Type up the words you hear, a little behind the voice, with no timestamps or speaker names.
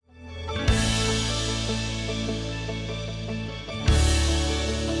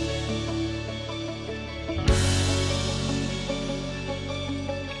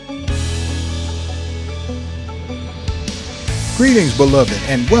Greetings, beloved,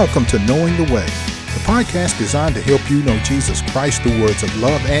 and welcome to Knowing the Way, the podcast designed to help you know Jesus Christ through words of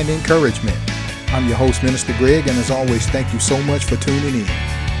love and encouragement. I'm your host, Minister Greg, and as always, thank you so much for tuning in.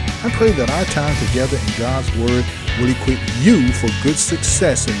 I pray that our time together in God's Word will equip you for good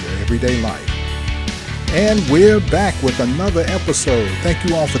success in your everyday life. And we're back with another episode. Thank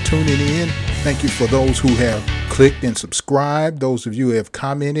you all for tuning in. Thank you for those who have clicked and subscribed, those of you who have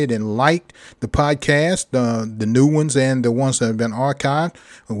commented and liked the podcast, the new ones and the ones that have been archived.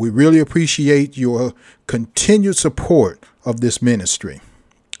 We really appreciate your continued support of this ministry.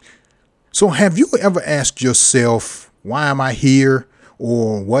 So have you ever asked yourself, why am I here?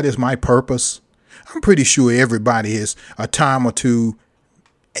 Or what is my purpose? I'm pretty sure everybody has a time or two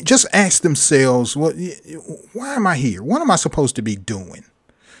just ask themselves, why am I here? What am I supposed to be doing?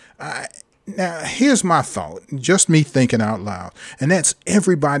 Now, here's my thought, just me thinking out loud, and that's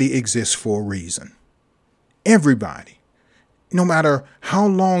everybody exists for a reason. Everybody. No matter how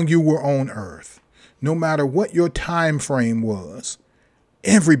long you were on earth, no matter what your time frame was,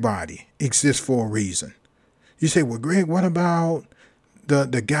 everybody exists for a reason. You say, well, Greg, what about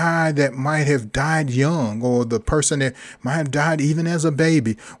the guy that might have died young, or the person that might have died even as a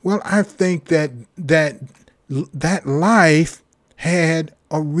baby? Well, I think that life had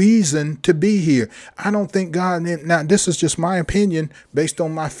a reason to be here. I don't think God, now this is just my opinion based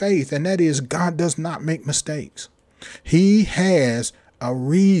on my faith, and that is God does not make mistakes. He has a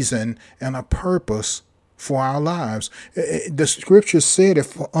reason and a purpose for our lives. The scripture said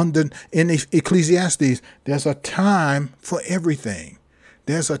in Ecclesiastes, there's a time for everything.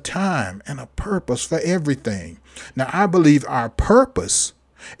 There's a time and a purpose for everything. Now, I believe our purpose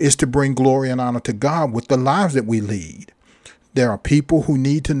is to bring glory and honor to God with the lives that we lead. There are people who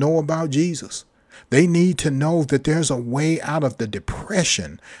need to know about Jesus. They need to know that there's a way out of the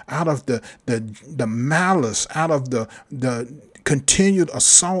depression, out of the malice, out of the continued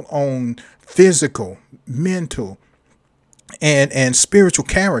assault on physical, mental, and spiritual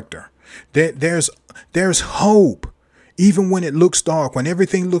character. There's hope. Even when it looks dark, when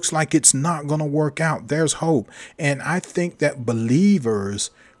everything looks like it's not going to work out, there's hope. And I think that believers,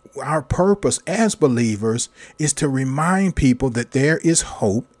 our purpose as believers is to remind people that there is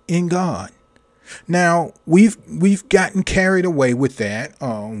hope in God. Now, we've gotten carried away with that.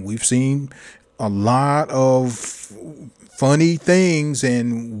 We've seen a lot of funny things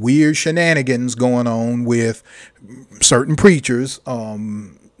and weird shenanigans going on with certain preachers,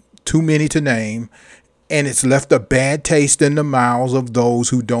 too many to name. And it's left a bad taste in the mouths of those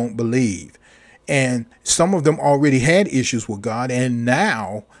who don't believe. And some of them already had issues with God, and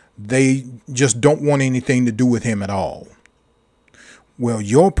now they just don't want anything to do with him at all. Well,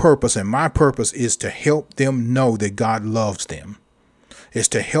 your purpose and my purpose is to help them know that God loves them. It's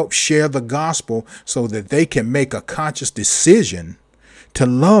to help share the gospel so that they can make a conscious decision to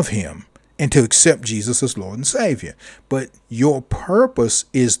love him and to accept Jesus as Lord and Savior. But your purpose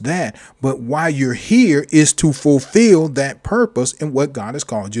is that. But why you're here is to fulfill that purpose and what God has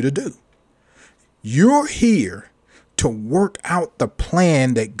called you to do. You're here to work out the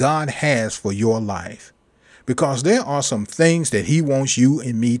plan that God has for your life, because there are some things that he wants you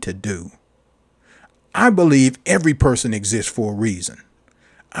and me to do. I believe every person exists for a reason.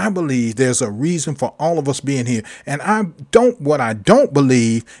 I believe there's a reason for all of us being here. And what I don't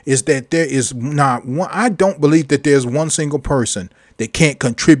believe is that there is not one. I don't believe that there's one single person that can't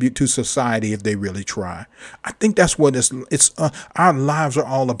contribute to society if they really try. I think that's what our lives are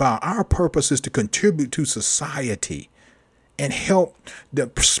all about. Our purpose is to contribute to society and help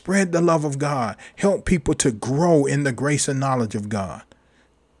spread the love of God, help people to grow in the grace and knowledge of God.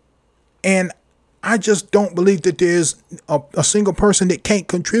 And I just don't believe that there's a single person that can't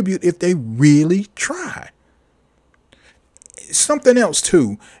contribute if they really try. Something else,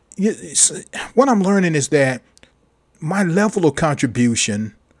 too. What I'm learning is that my level of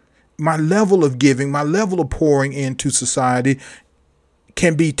contribution, my level of giving, my level of pouring into society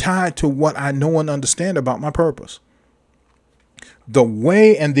can be tied to what I know and understand about my purpose. The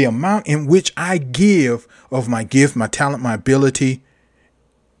way and the amount in which I give of my gift, my talent, my ability,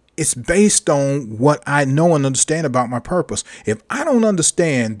 it's based on what I know and understand about my purpose. If I don't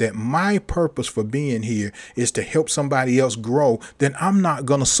understand that my purpose for being here is to help somebody else grow, then I'm not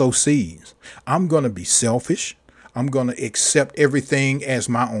going to sow seeds. I'm going to be selfish. I'm going to accept everything as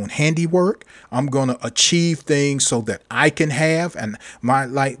my own handiwork. I'm going to achieve things so that I can have. And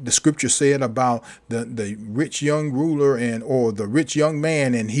like the scripture said about the rich young ruler or the rich young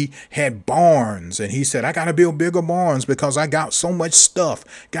man, and he had barns, and he said, I got to build bigger barns because I got so much stuff.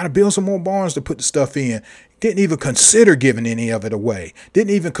 Got to build some more barns to put the stuff in. Didn't even consider giving any of it away.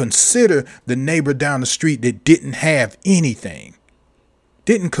 Didn't even consider the neighbor down the street that didn't have anything.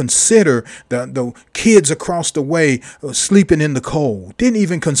 Didn't consider the kids across the way sleeping in the cold. Didn't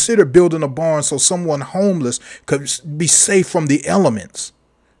even consider building a barn so someone homeless could be safe from the elements.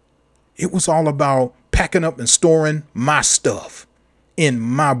 It was all about packing up and storing my stuff in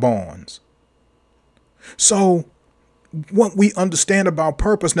my barns. So what we understand about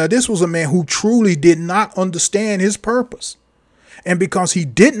purpose. Now, this was a man who truly did not understand his purpose. And because he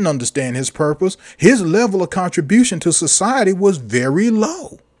didn't understand his purpose, his level of contribution to society was very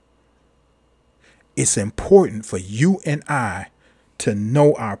low. It's important for you and I to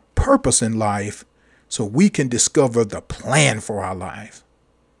know our purpose in life so we can discover the plan for our life.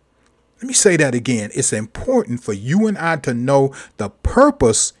 Let me say that again. It's important for you and I to know the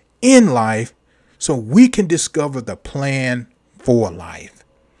purpose in life so we can discover the plan for life.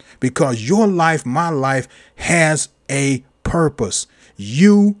 Because your life, my life, has a purpose.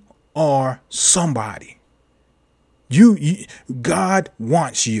 You are somebody. God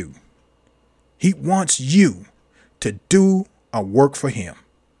wants you. He wants you to do a work for him,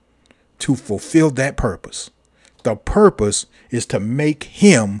 to fulfill that purpose. The purpose is to make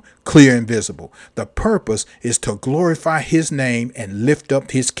him clear and visible. The purpose is to glorify his name and lift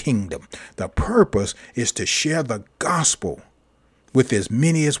up his kingdom. The purpose is to share the gospel with as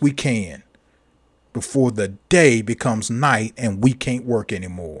many as we can before the day becomes night and we can't work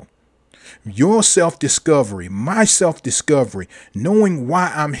anymore. Your self-discovery, my self-discovery, knowing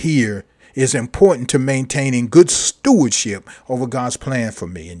why I'm here is important to maintaining good stewardship over God's plan for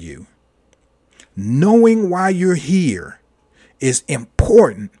me and you. Knowing why you're here is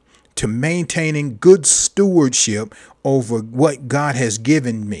important to maintaining good stewardship over what God has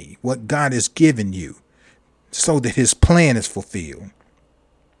given me, what God has given you, so that his plan is fulfilled.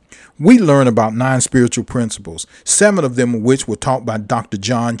 We learn about 9 spiritual principles, 7 of them of which were taught by Dr.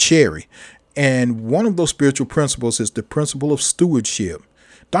 John Cherry. And one of those spiritual principles is the principle of stewardship.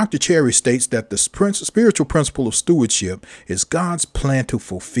 Dr. Cherry states that the spiritual principle of stewardship is God's plan to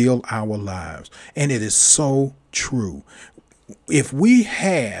fulfill our lives. And it is so true. If we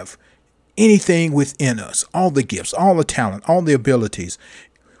have anything within us, all the gifts, all the talent, all the abilities,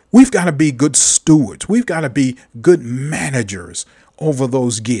 we've got to be good stewards. We've got to be good managers over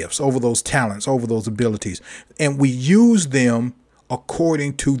those gifts, over those talents, over those abilities. And we use them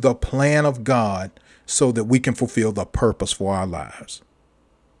according to the plan of God so that we can fulfill the purpose for our lives.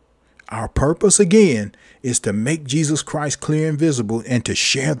 Our purpose, again, is to make Jesus Christ clear and visible and to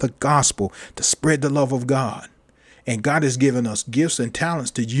share the gospel, to spread the love of God. And God has given us gifts and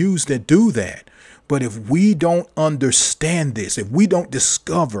talents to use to do that. But if we don't understand this, if we don't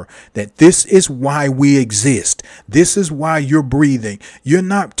discover that this is why we exist, this is why you're breathing, you're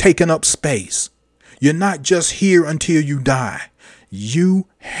not taking up space. You're not just here until you die. You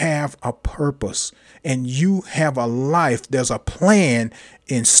have a purpose and you have a life. There's a plan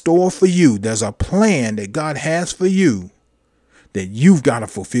in store for you. There's a plan that God has for you that you've got to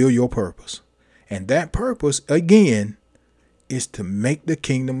fulfill your purpose. And that purpose, again, is to make the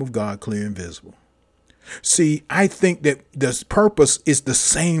kingdom of God clear and visible. See, I think that this purpose is the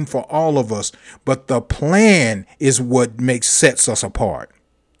same for all of us, but the plan is what sets us apart.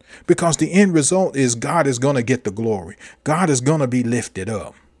 Because the end result is God is going to get the glory. God is going to be lifted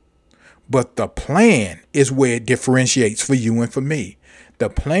up. But the plan is where it differentiates for you and for me. The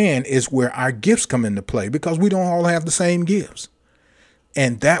plan is where our gifts come into play because we don't all have the same gifts.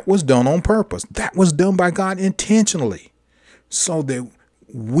 And that was done on purpose. That was done by God intentionally so that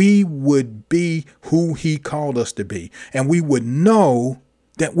we would be who he called us to be. And we would know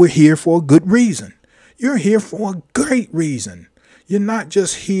that we're here for a good reason. You're here for a great reason. You're not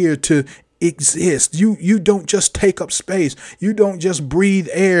just here to exist. You don't just take up space. You don't just breathe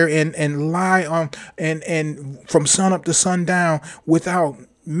air and lie on and from sun up to sundown without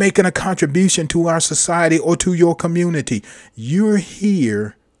making a contribution to our society or to your community. You're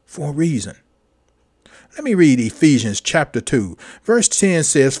here for a reason. Let me read Ephesians chapter 2. Verse 10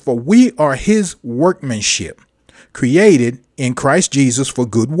 says, "For we are his workmanship, created in Christ Jesus for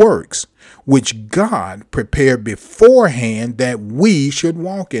good works, which God prepared beforehand that we should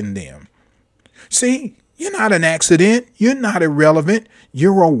walk in them." See, you're not an accident. You're not irrelevant.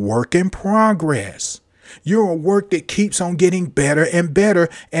 You're a work in progress. You're a work that keeps on getting better and better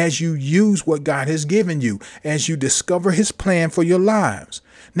as you use what God has given you, as you discover his plan for your lives.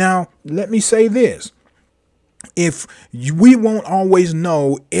 Now, let me say this. We won't always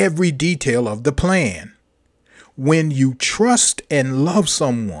know every detail of the plan. When you trust and love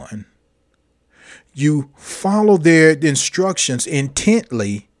someone, you follow their instructions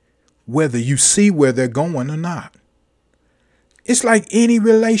intently, whether you see where they're going or not. It's like any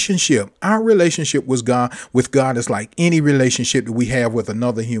relationship. Our relationship with God is like any relationship that we have with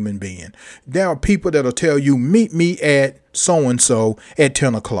another human being. There are people that'll tell you, meet me at so-and-so at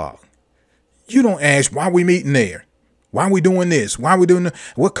 10 o'clock. You don't ask, why are we meeting there? Why are we doing this? Why are we doing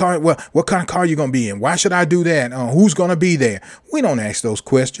what kind of car you going to be in? Why should I do that? Who's going to be there? We don't ask those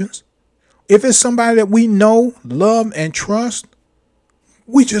questions. If it's somebody that we know, love, and trust,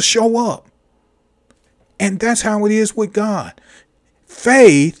 we just show up. And that's how it is with God.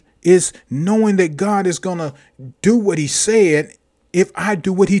 Faith is knowing that God is going to do what he said if I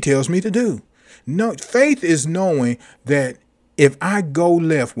do what he tells me to do. No, faith is knowing that if I go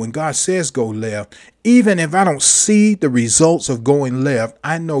left, when God says go left, even if I don't see the results of going left,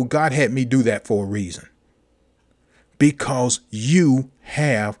 I know God had me do that for a reason. Because you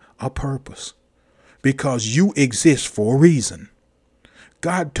have a purpose. Because you exist for a reason.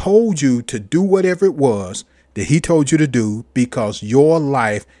 God told you to do whatever it was that he told you to do because your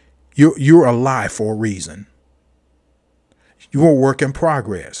life, you're alive for a reason. You're a work in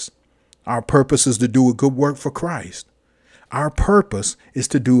progress. Our purpose is to do a good work for Christ. Our purpose is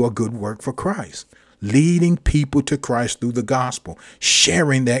to do a good work for Christ, leading people to Christ through the gospel,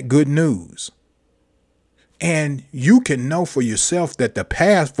 sharing that good news. And you can know for yourself that the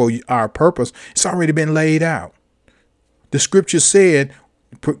path for our purpose, it's already been laid out. The scripture said,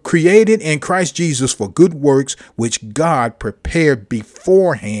 created in Christ Jesus for good works, which God prepared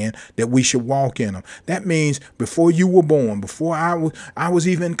beforehand that we should walk in them. That means before you were born, before I was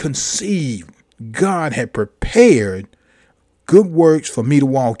even conceived, God had prepared good works for me to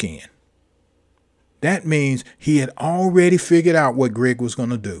walk in. That means he had already figured out what Greg was going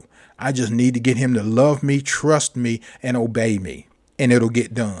to do. I just need to get him to love me, trust me, and obey me, and it'll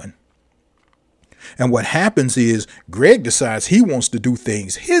get done. And what happens is Greg decides he wants to do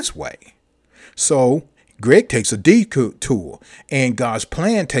things his way. So Greg takes a detour, and God's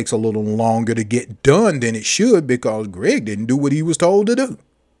plan takes a little longer to get done than it should because Greg didn't do what he was told to do.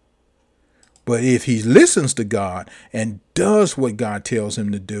 But if he listens to God and does what God tells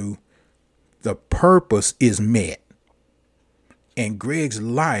him to do, the purpose is met. And Greg's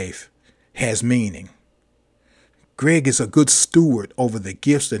life has meaning. Greg is a good steward over the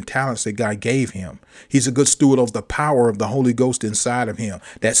gifts and talents that God gave him. He's a good steward of the power of the Holy Ghost inside of him,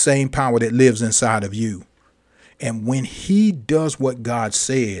 that same power that lives inside of you. And when he does what God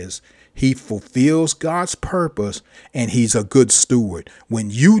says, he fulfills God's purpose, and he's a good steward. When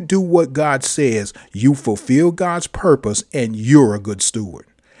you do what God says, you fulfill God's purpose, and you're a good steward.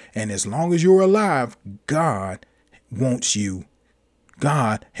 And as long as you're alive, God wants you.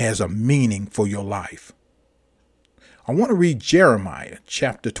 God has a meaning for your life. I want to read Jeremiah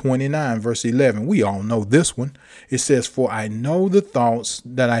chapter 29, verse 11. We all know this one. It says, "For I know the thoughts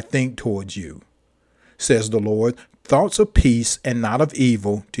that I think towards you, says the Lord, thoughts of peace and not of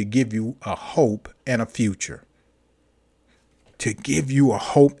evil, to give you a hope and a future." To give you a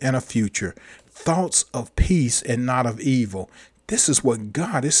hope and a future. Thoughts of peace and not of evil. This is what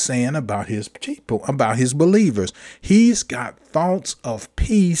God is saying about his people, about his believers. He's got thoughts of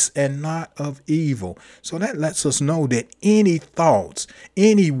peace and not of evil. So that lets us know that any thoughts,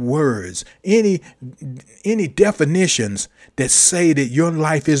 any words, any definitions that say that your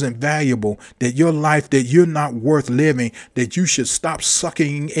life isn't valuable, that your life, that you're not worth living, that you should stop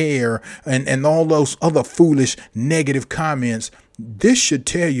sucking air and all those other foolish negative comments, this should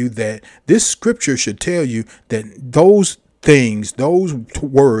tell you that this scripture should tell you that those things, those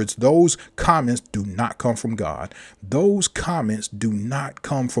words, those comments do not come from God. Those comments do not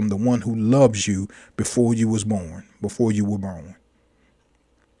come from the one who loves you before you were born.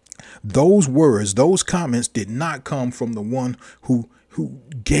 Those words, those comments did not come from the one who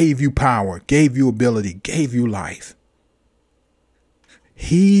gave you power, gave you ability, gave you life.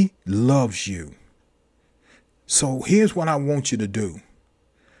 He loves you. So here's what I want you to do.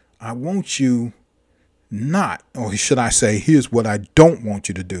 I want you not, or should I say, here's what I don't want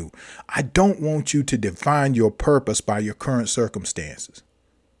you to do. I don't want you to define your purpose by your current circumstances.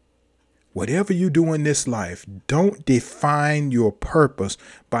 Whatever you do in this life, don't define your purpose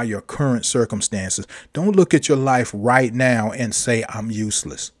by your current circumstances. Don't look at your life right now and say, I'm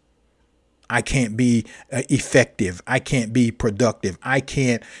useless. I can't be effective. I can't be productive. I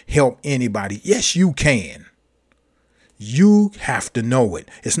can't help anybody. Yes, you can. You have to know it.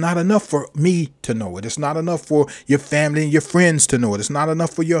 It's not enough for me to know it. It's not enough for your family and your friends to know it. It's not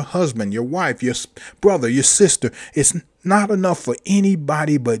enough for your husband, your wife, your brother, your sister. It's not enough for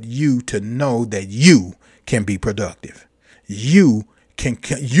anybody but you to know that you can be productive. You can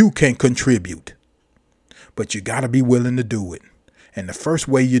contribute, but you got to be willing to do it. And the first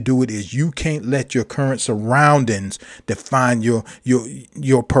way you do it is you can't let your current surroundings define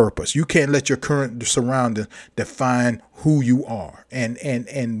your purpose. You can't let your current surroundings define who you are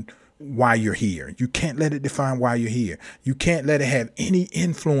and why you're here. You can't let it define why you're here. You can't let it have any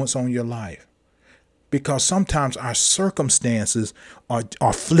influence on your life, because sometimes our circumstances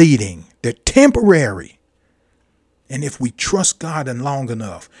are fleeting. They're temporary. And if we trust God long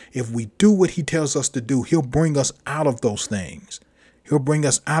enough, if we do what he tells us to do, he'll bring us out of those things. He'll bring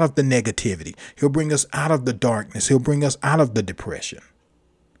us out of the negativity. He'll bring us out of the darkness. He'll bring us out of the depression.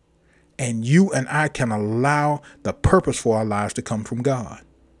 And you and I can allow the purpose for our lives to come from God.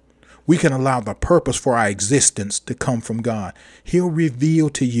 We can allow the purpose for our existence to come from God. He'll reveal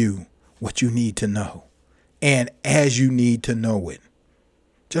to you what you need to know, and as you need to know it.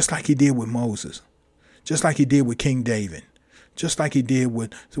 Just like he did with Moses. Just like he did with King David. Just like he did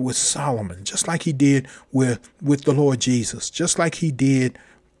with Solomon, just like he did with the Lord Jesus, just like he did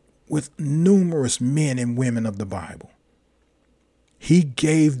with numerous men and women of the Bible. He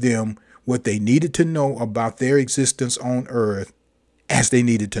gave them what they needed to know about their existence on earth as they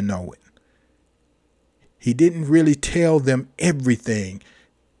needed to know it. He didn't really tell them everything,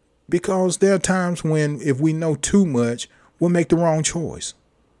 because there are times when if we know too much, we'll make the wrong choice.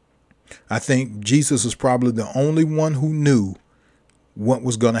 I think Jesus is probably the only one who knew what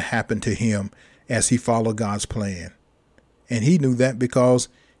was going to happen to him as he followed God's plan. And he knew that because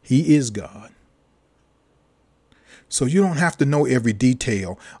he is God. So you don't have to know every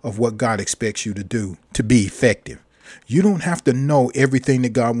detail of what God expects you to do to be effective. You don't have to know everything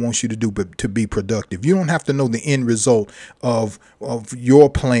that God wants you to do but to be productive. You don't have to know the end result of your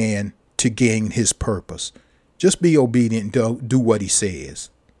plan to gain his purpose. Just be obedient and do what he says.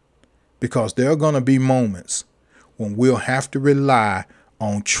 Because there are going to be moments when we'll have to rely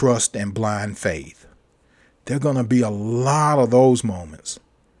on trust and blind faith. There are going to be a lot of those moments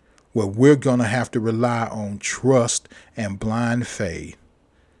where we're going to have to rely on trust and blind faith,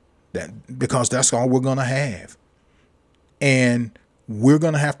 because that's all we're going to have. And we're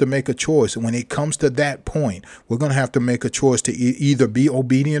going to have to make a choice. When it comes to that point, we're going to have to make a choice to either be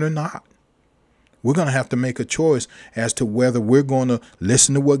obedient or not. We're going to have to make a choice as to whether we're going to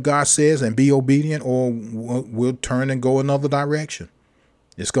listen to what God says and be obedient, or we'll turn and go another direction.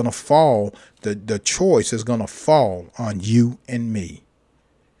 It's going to fall. The choice is going to fall on you and me.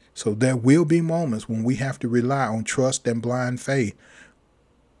 So there will be moments when we have to rely on trust and blind faith.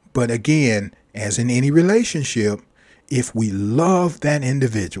 But again, as in any relationship, if we love that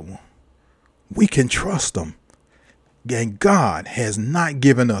individual, we can trust them. And God has not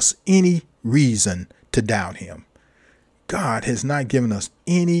given us any reason to doubt him. God has not given us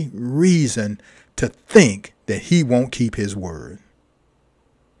any reason to think that he won't keep his word.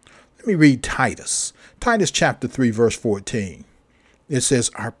 Let me read Titus. Titus chapter 3, verse 14. It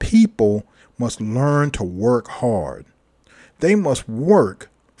says, our people must learn to work hard. They must work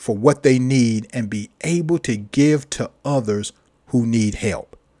for what they need and be able to give to others who need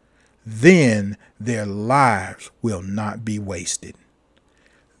help. Then their lives will not be wasted.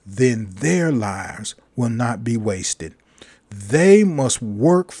 Then their lives will not be wasted. They must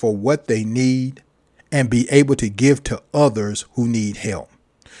work for what they need and be able to give to others who need help.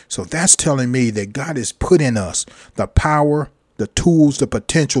 So that's telling me that God has put in us the power, the tools, the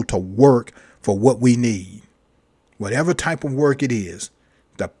potential to work for what we need. Whatever type of work it is,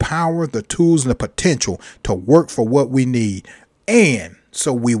 the power, the tools, and the potential to work for what we need. And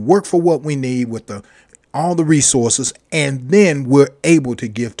so we work for what we need with all the resources, and then we're able to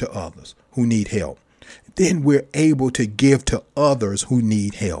give to others who need help. Then we're able to give to others who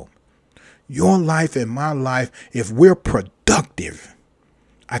need help. Your life and my life, if we're productive,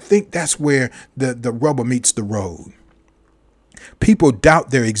 I think that's where the rubber meets the road. People doubt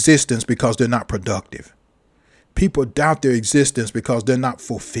their existence because they're not productive. People doubt their existence because they're not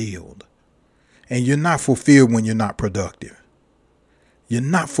fulfilled. And you're not fulfilled when you're not productive. You're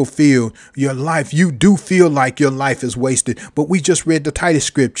not fulfilled. Your life, you do feel like your life is wasted. But we just read the Titus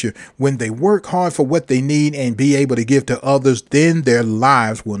scripture. When they work hard for what they need and be able to give to others, then their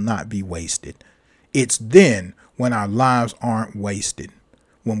lives will not be wasted. It's then when our lives aren't wasted,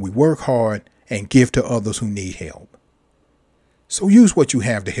 when we work hard and give to others who need help. So use what you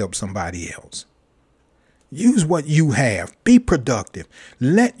have to help somebody else. Use what you have. Be productive.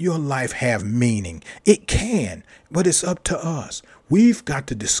 Let your life have meaning. It can, but it's up to us. We've got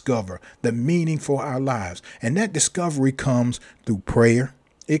to discover the meaning for our lives. And that discovery comes through prayer.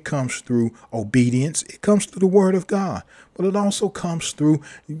 It comes through obedience. It comes through the word of God. But it also comes through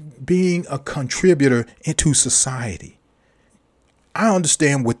being a contributor into society. I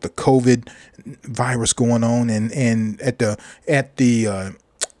understand with the COVID virus going on and at the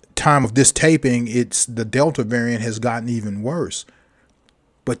time of this taping, it's the Delta variant has gotten even worse.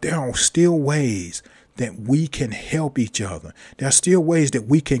 But there are still ways that we can help each other. There are still ways that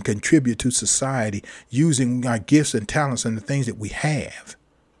we can contribute to society using our gifts and talents and the things that we have.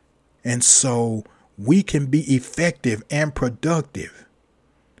 And so we can be effective and productive.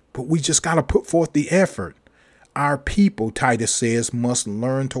 But we just got to put forth the effort. Our people, Titus says, must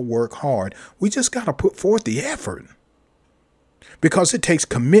learn to work hard. We just got to put forth the effort. Because it takes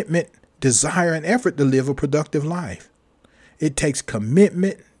commitment, desire, and effort to live a productive life. It takes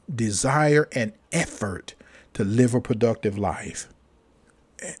commitment, desire, and effort to live a productive life.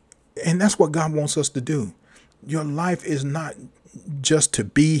 And that's what God wants us to do. Your life is not just to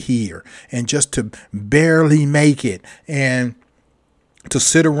be here and just to barely make it and to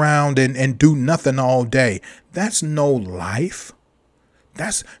sit around and do nothing all day. That's no life.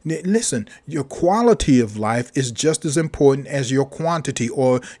 Listen, your quality of life is just as important as your quantity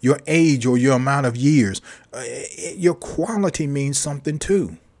or your age or your amount of years. Your quality means something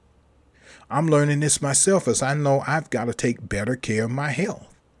too. I'm learning this myself as I know I've got to take better care of my health.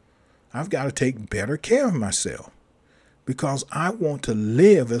 I've got to take better care of myself because I want to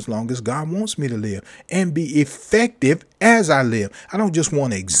live as long as God wants me to live and be effective as I live. I don't just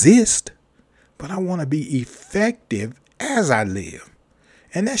want to exist, but I want to be effective as I live.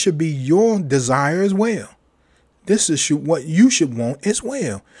 And that should be your desire as well. This is what you should want as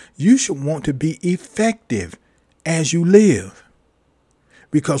well. You should want to be effective as you live.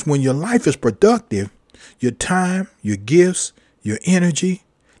 Because when your life is productive, your time, your gifts, your energy,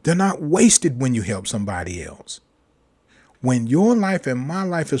 they're not wasted when you help somebody else. When your life and my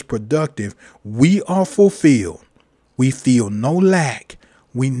life is productive, we are fulfilled. We feel no lack.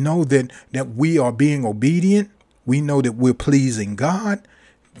 We know that we are being obedient. We know that we're pleasing God.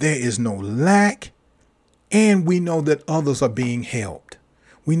 There is no lack. And we know that others are being helped.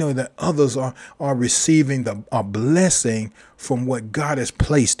 We know that others are receiving a blessing from what God has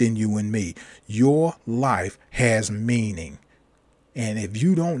placed in you and me. Your life has meaning. And if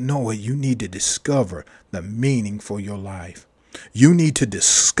you don't know it, you need to discover the meaning for your life. You need to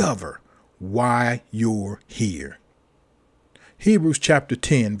discover why you're here. Hebrews chapter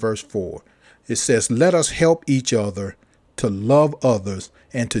 10, verse 4. It says, let us help each other to love others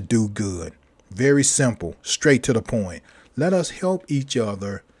and to do good. Very simple, straight to the point. Let us help each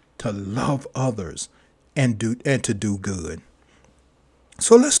other to love others and to do good.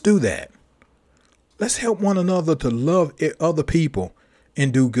 So let's do that. Let's help one another to love other people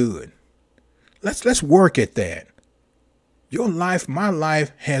and do good. Let's work at that. Your life, my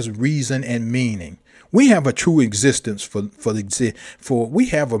life has reason and meaning. We have a true existence we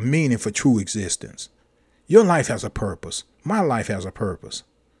have a meaning for true existence. Your life has a purpose. My life has a purpose.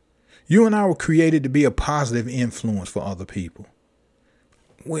 You and I were created to be a positive influence for other people.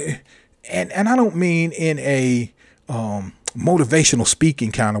 And I don't mean in a motivational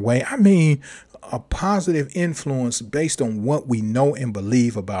speaking kind of way. I mean a positive influence based on what we know and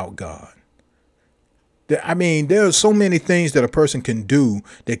believe about God. I mean, there are so many things that a person can do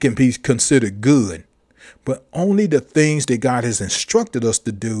that can be considered good, but only the things that God has instructed us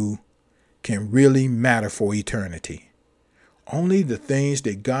to do can really matter for eternity. Only the things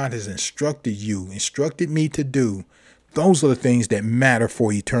that God has instructed me to do, those are the things that matter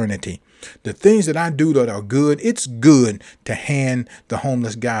for eternity. The things that I do that are good, it's good to hand the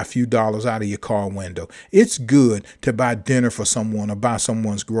homeless guy a few dollars out of your car window. It's good to buy dinner for someone or buy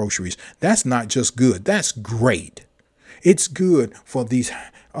someone's groceries. That's not just good. That's great. It's good for these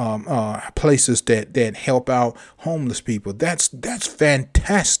places that help out homeless people. That's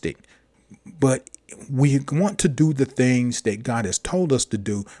fantastic. But we want to do the things that God has told us to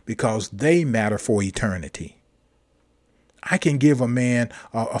do because they matter for eternity. I can give a man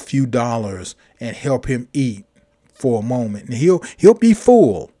a few dollars and help him eat for a moment, and he'll be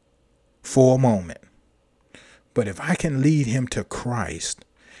full for a moment. But if I can lead him to Christ,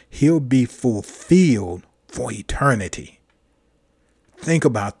 he'll be fulfilled for eternity. Think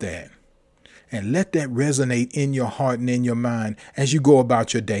about that and let that resonate in your heart and in your mind as you go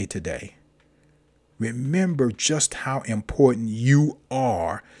about your day today. Remember just how important you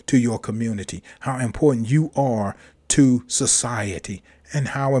are to your community, how important you are to society and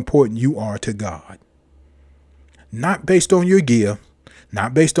how important you are to God. Not based on your gift,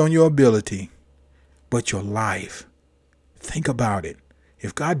 not based on your ability, but your life. Think about it.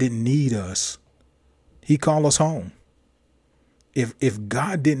 If God didn't need us, he'd call us home. If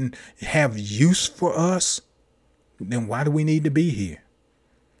God didn't have use for us, then why do we need to be here?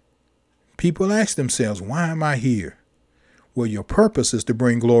 People ask themselves, why am I here? Well, your purpose is to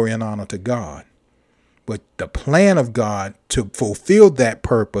bring glory and honor to God. But the plan of God to fulfill that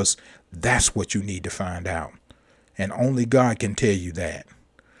purpose, that's what you need to find out. And only God can tell you that.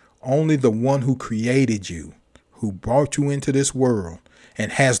 Only the one who created you, who brought you into this world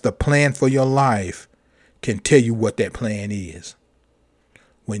and has the plan for your life, can tell you what that plan is.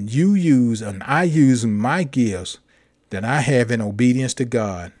 When you use, and I use my gifts that I have in obedience to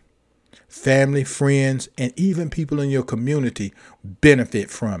God, family, friends, and even people in your community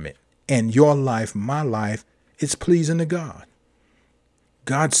benefit from it. And your life, my life, it's pleasing to God.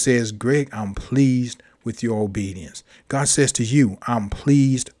 God says, Greg, I'm pleased with your obedience. God says to you, I'm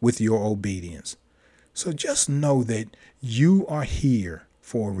pleased with your obedience. So just know that you are here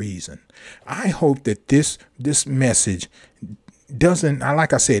for a reason. I hope that this message doesn't,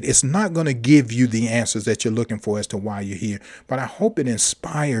 like I said, it's not going to give you the answers that you're looking for as to why you're here. But I hope it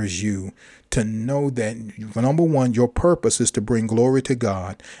inspires you to know that, number one, your purpose is to bring glory to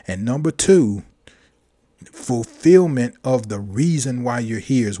God. And number two, fulfillment of the reason why you're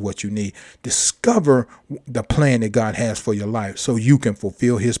here is what you need. Discover the plan that God has for your life so you can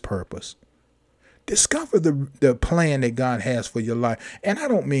fulfill his purpose. Discover the plan that God has for your life. And I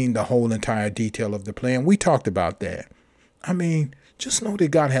don't mean the whole entire detail of the plan. We talked about that. I mean, just know that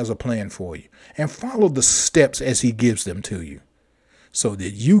God has a plan for you and follow the steps as he gives them to you so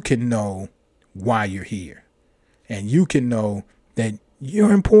that you can know why you're here and you can know that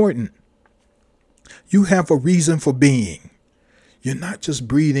you're important. You have a reason for being. You're not just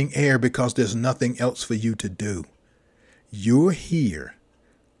breathing air because there's nothing else for you to do. You're here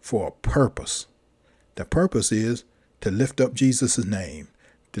for a purpose. The purpose is to lift up Jesus' name,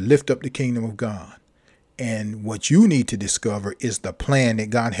 to lift up the kingdom of God. And what you need to discover is the plan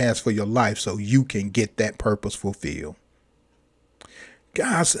that God has for your life so you can get that purpose fulfilled.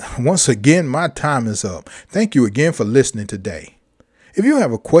 Guys, once again, my time is up. Thank you again for listening today. If you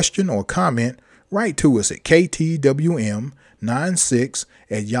have a question or comment, write to us at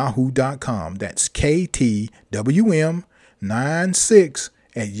ktwm96@yahoo.com. That's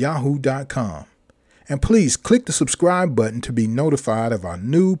ktwm96@yahoo.com. And please click the subscribe button to be notified of our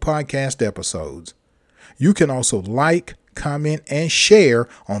new podcast episodes. You can also like, comment, and share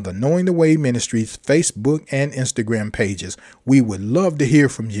on the Knowing the Way Ministries Facebook and Instagram pages. We would love to hear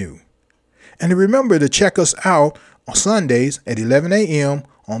from you. And remember to check us out on Sundays at 11 a.m.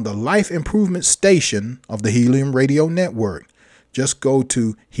 on the Life Improvement Station of the Helium Radio Network. Just go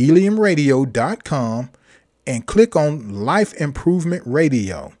to heliumradio.com and click on Life Improvement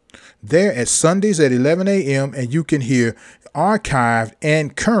Radio. There at Sundays at 11 a.m. and you can hear archived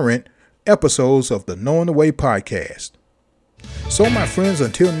and current episodes of the Knowing the Way podcast. So my friends,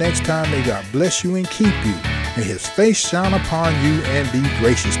 until next time, may God bless you and keep you. May his face shine upon you and be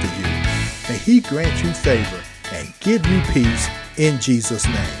gracious to you. May he grant you favor and give you peace in Jesus'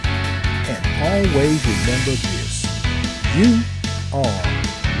 name. And always remember this: you are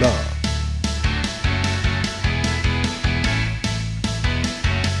loved.